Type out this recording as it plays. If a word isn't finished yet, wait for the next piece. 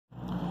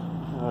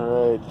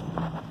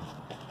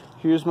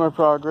here's my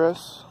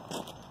progress.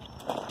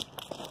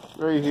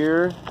 Right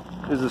here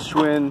is a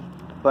Schwinn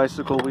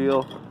bicycle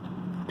wheel.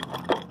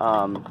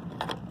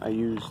 I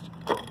used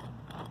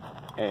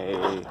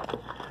a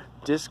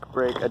disc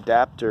brake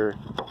adapter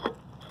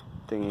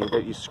thingy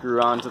that you screw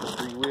onto the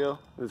freewheel.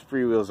 There's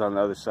freewheels on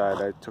the other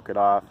side. I took it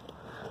off,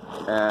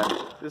 and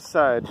this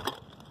side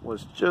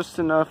was just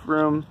enough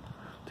room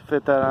to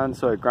fit that on,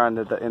 so I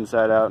grinded the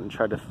inside out and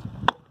tried to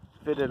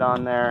fit it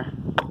on there,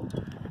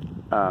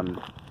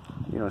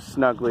 you know,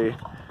 snugly,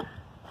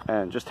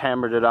 and just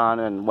hammered it on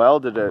and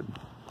welded it.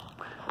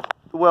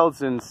 The welds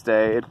didn't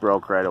stay. It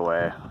broke right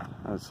away.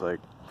 I was like,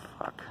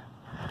 fuck.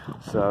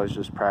 So I was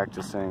just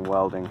practicing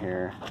welding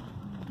here,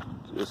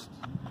 just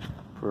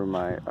for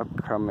my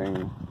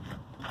upcoming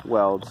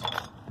welds.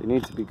 They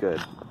need to be good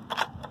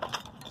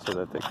so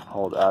that they can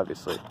hold,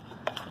 obviously.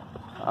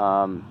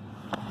 So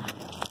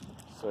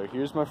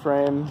here's my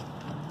frame.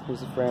 Here's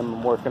the frame.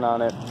 I'm working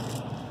on it.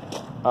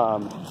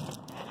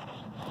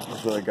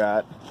 Here's what I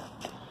got.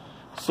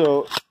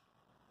 So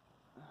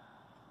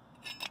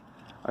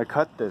I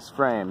cut this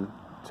frame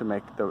to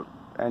make the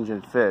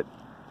engine fit.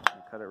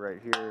 I cut it right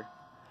here,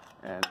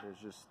 and there's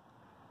just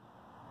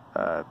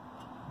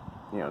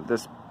you know,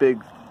 this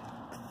big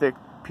thick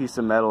piece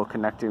of metal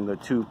connecting the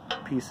two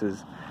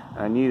pieces, and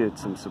I needed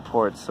some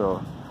support,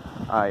 so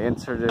I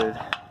inserted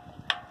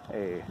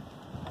a,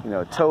 you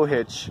know, tow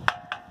hitch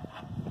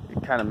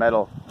kind of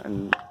metal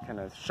and kind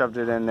of shoved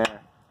it in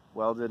there,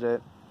 welded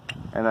it,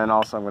 and then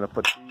also I'm going to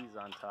put these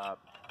on top,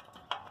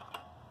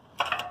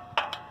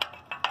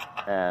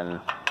 and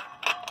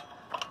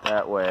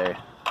that way,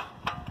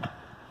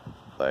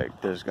 like,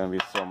 there's going to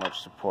be so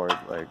much support,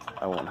 like,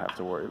 I won't have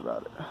to worry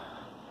about it.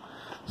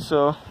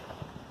 So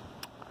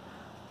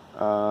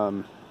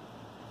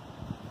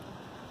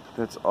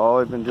that's all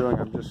I've been doing.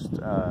 I'm just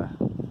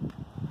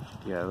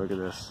yeah, look at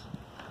this.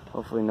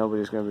 Hopefully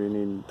nobody's going to be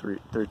needing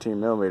 13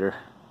 millimeter.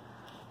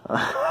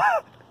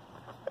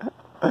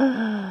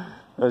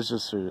 That's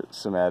just for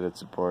some added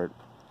support.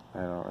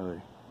 I don't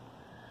really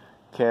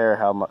care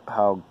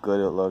how good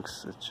it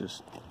looks. It's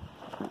just,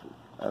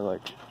 I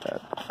like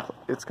that.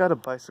 It's got a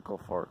bicycle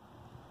fork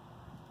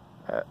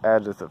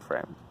added to the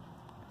frame.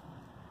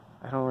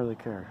 I don't really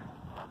care.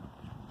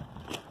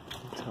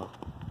 So,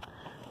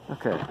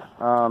 okay.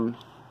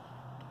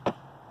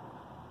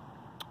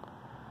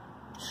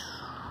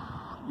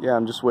 Yeah,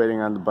 I'm just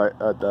waiting on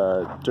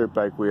the dirt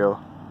bike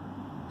wheel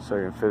so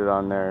I can fit it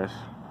on there.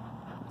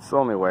 It's the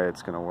only way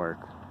it's gonna work.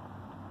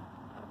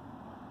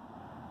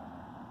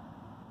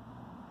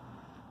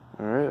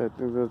 Alright, I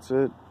think that's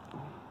it.